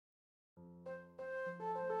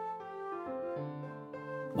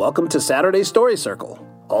Welcome to Saturday Story Circle,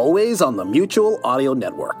 always on the Mutual Audio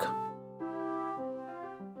Network.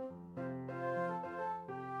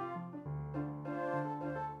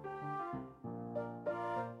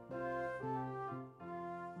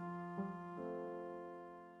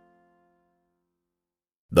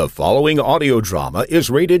 The following audio drama is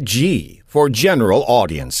rated G for general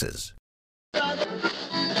audiences.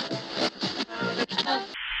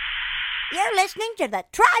 You're listening to the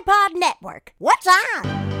Tripod Network. What's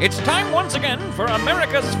on? It's time once again for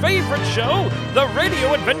America's favorite show, The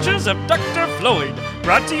Radio Adventures of Dr. Floyd,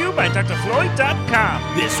 brought to you by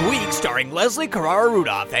drfloyd.com. This week, starring Leslie Carrara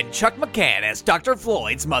Rudolph and Chuck McCann as Dr.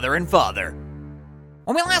 Floyd's mother and father.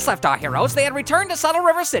 When we last left our heroes, they had returned to Saddle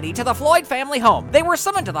River City to the Floyd family home. They were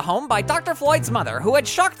summoned to the home by Dr. Floyd's mother, who had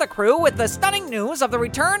shocked the crew with the stunning news of the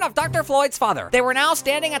return of Dr. Floyd's father. They were now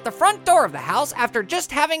standing at the front door of the house after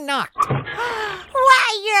just having knocked.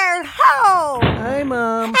 Why, you're home! Hi,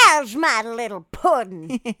 Mom. How's my little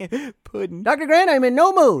puddin'? Puddin'. Dr. Grant, I'm in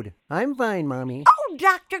no mood. I'm fine, Mommy. Oh,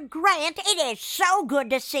 Dr. Grant, it is so good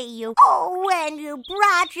to see you. Oh, and you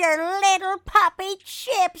brought your little puppy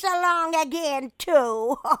Chips along again,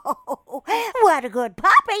 too. Oh, what a good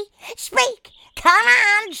puppy. Speak. Come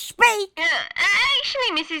on, speak.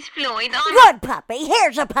 Actually, Mrs. Floyd, Good puppy.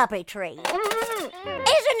 Here's a puppy treat.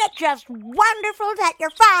 Isn't it just wonderful that your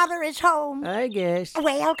father is home? I guess.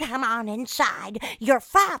 Well, come on inside. Your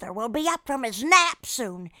father will be up from his nap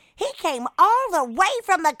soon. He came all the way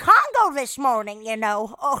from the Congo this morning, you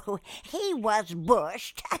know. Oh, he was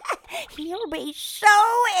bushed. He'll be so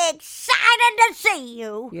excited to see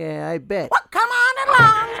you. Yeah, I bet. Well, come on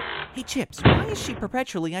along. Hey, Chips, why is she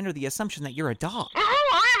perpetually under the assumption that you're a dog? Oh,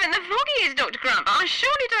 I haven't the foggiest, Dr. Grump. I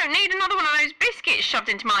surely don't need another one of those biscuits shoved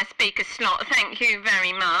into my speaker slot, thank you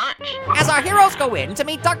very much. As our heroes go in to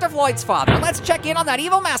meet Dr. Floyd's father, let's check in on that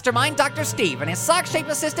evil mastermind, Dr. Steve, and his sock-shaped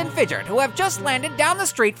assistant, Fidget, who have just landed down the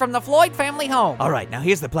street from the Floyd family home. All right, now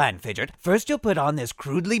here's the plan, Fidget. First, you'll put on this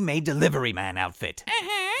crudely made delivery man outfit.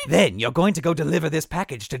 Then, you're going to go deliver this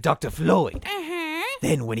package to Dr. Floyd.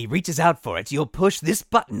 Then, when he reaches out for it, you'll push this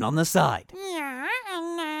button on the side. Yeah,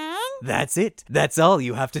 and then? That's it. That's all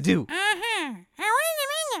you have to do.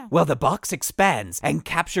 Well, the box expands and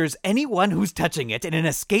captures anyone who's touching it in an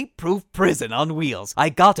escape-proof prison on wheels. I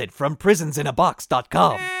got it from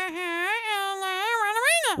prisonsinabox.com.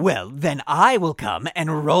 Well, then I will come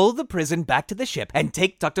and roll the prison back to the ship and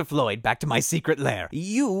take Dr. Floyd back to my secret lair.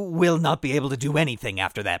 You will not be able to do anything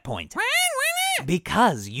after that point.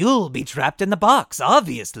 Because you'll be trapped in the box,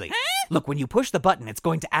 obviously. Look, when you push the button, it's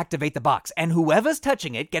going to activate the box, and whoever's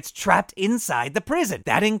touching it gets trapped inside the prison.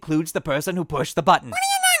 That includes the person who pushed the button. What are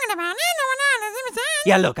you talking about?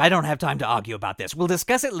 Yeah, look, I don't have time to argue about this. We'll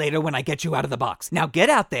discuss it later when I get you out of the box. Now get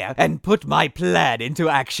out there and put my plan into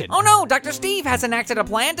action. Oh no, Dr. Steve has enacted a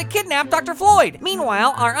plan to kidnap Dr. Floyd.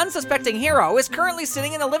 Meanwhile, our unsuspecting hero is currently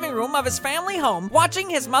sitting in the living room of his family home, watching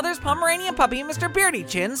his mother's Pomeranian puppy, Mr. Beardy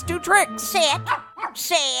Chins, do tricks.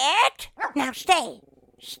 Sit. Now stay.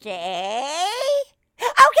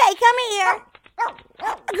 Okay, come here.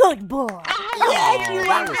 Good boy. Yes, you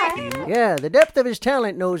are. Yeah, the depth of his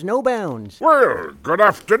talent knows no bounds. Well, good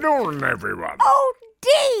afternoon, everyone. Oh,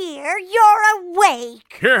 dear, you're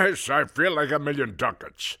awake. Yes, I feel like a million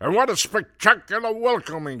ducats. And what a spectacular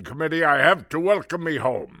welcoming committee I have to welcome me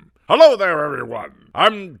home. Hello there, everyone.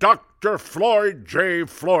 I'm Dr. Floyd J.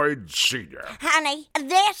 Floyd Sr. Honey,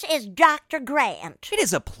 this is Dr. Grant. It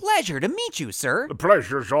is a pleasure to meet you, sir. The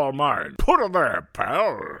pleasure's all mine. Put her there,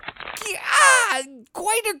 pal.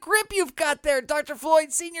 Quite a grip you've got there, Dr.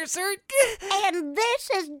 Floyd Sr., sir. And this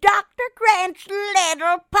is Dr. Grant's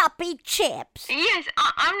little puppy Chips. Yes,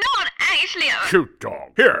 I'm not actually a... Cute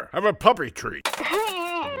dog. Here, have a puppy treat.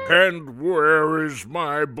 And where is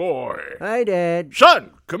my boy? Hi, Dad.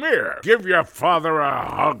 Son, come here. Give your father a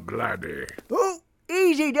hug, laddie. Oh,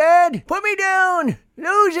 easy, Dad. Put me down.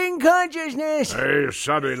 Losing consciousness. Hey,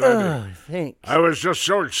 sonny, laddie. Oh, thanks. I was just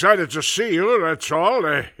so excited to see you, that's all.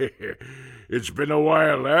 It's been a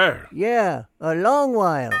while, eh? Yeah, a long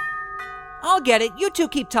while. I'll get it. You two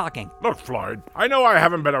keep talking. Look, Floyd, I know I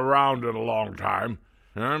haven't been around in a long time.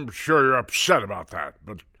 I'm sure you're upset about that,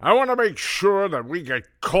 but I want to make sure that we get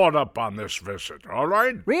caught up on this visit, all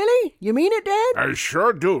right? Really? You mean it, Dad? I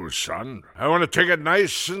sure do, son. I want to take it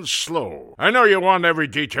nice and slow. I know you want every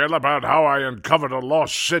detail about how I uncovered a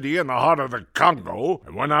lost city in the heart of the Congo,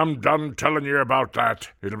 and when I'm done telling you about that,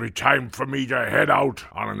 it'll be time for me to head out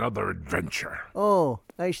on another adventure. Oh,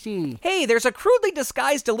 I see. Hey, there's a crudely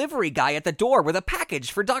disguised delivery guy at the door with a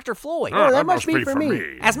package for Dr. Floyd. Oh, that must be for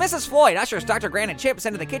me. As Mrs. Floyd ushers Dr. Grant and Chips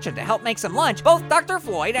into the kitchen to help make some lunch, both Dr.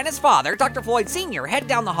 Floyd and his father, Dr. Floyd Sr., head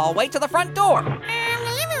down the hallway to the front door.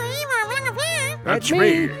 That's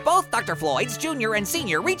me. Both Dr. Floyd's Jr. and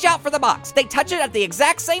Sr. reach out for the box. They touch it at the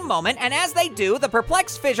exact same moment, and as they do, the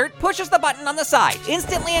perplexed Fidget pushes the button on the side,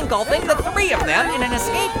 instantly engulfing the three of them in an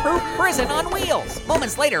escape-proof prison on wheels.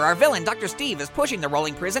 Moments later, our villain, Dr. Steve, is pushing the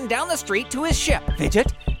rolling prison down the street to his ship.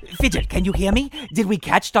 Fidget? Fidget, can you hear me? Did we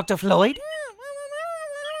catch Dr. Floyd?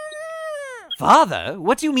 Father?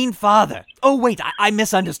 What do you mean, father? Oh, wait, I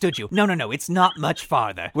misunderstood you. No, it's not much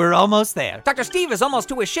farther. We're almost there. Dr. Steve is almost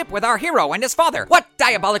to his ship with our hero and his father. What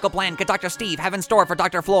diabolical plan could Dr. Steve have in store for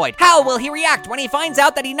Dr. Floyd? How will he react when he finds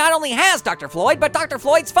out that he not only has Dr. Floyd, but Dr.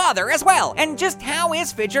 Floyd's father as well? And just how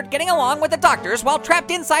is Fidget getting along with the doctors while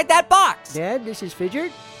trapped inside that box? Dad, this is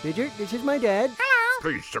Fidget. Fidget, this is my dad.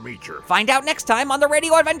 Pleased to meet you. Find out next time on the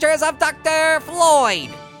Radio Adventures of Dr.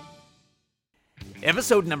 Floyd.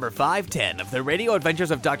 Episode number 510 of The Radio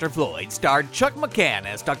Adventures of Dr. Floyd starred Chuck McCann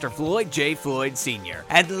as Dr. Floyd J. Floyd Sr.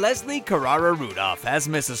 and Leslie Carrara Rudolph as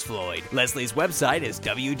Mrs. Floyd. Leslie's website is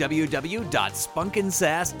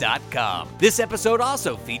www.spunkinsass.com. This episode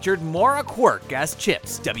also featured Maura Quirk as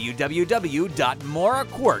Chips,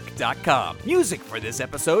 www.mauraquirk.com. Music for this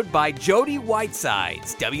episode by Jody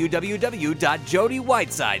Whitesides,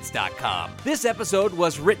 www.jodywhitesides.com. This episode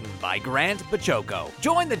was written by Grant Bachoco.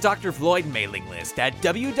 Join the Dr. Floyd mailing list at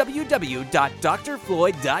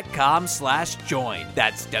www.drfloyd.com/join.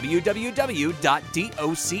 That's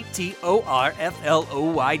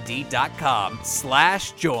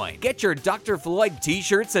www.doctorfloyd.com/join. Get your Dr. Floyd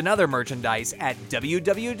t-shirts and other merchandise at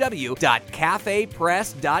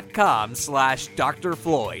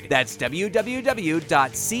www.cafepress.com/drfloyd. That's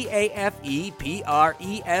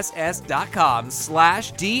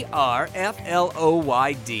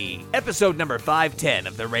www.cafepress.com/drfloyd. Episode number 510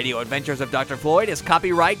 of the Radio Adventures of Dr. Floyd is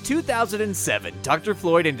copyright 2007, Dr.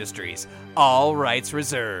 Floyd Industries. All rights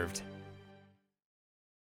reserved.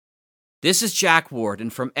 This is Jack Ward,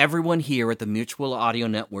 and from everyone here at the Mutual Audio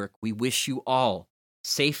Network, we wish you all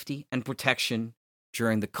safety and protection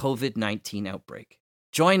during the COVID-19 outbreak.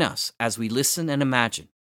 Join us as we listen and imagine,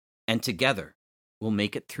 and together we'll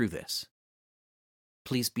make it through this.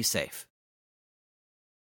 Please be safe.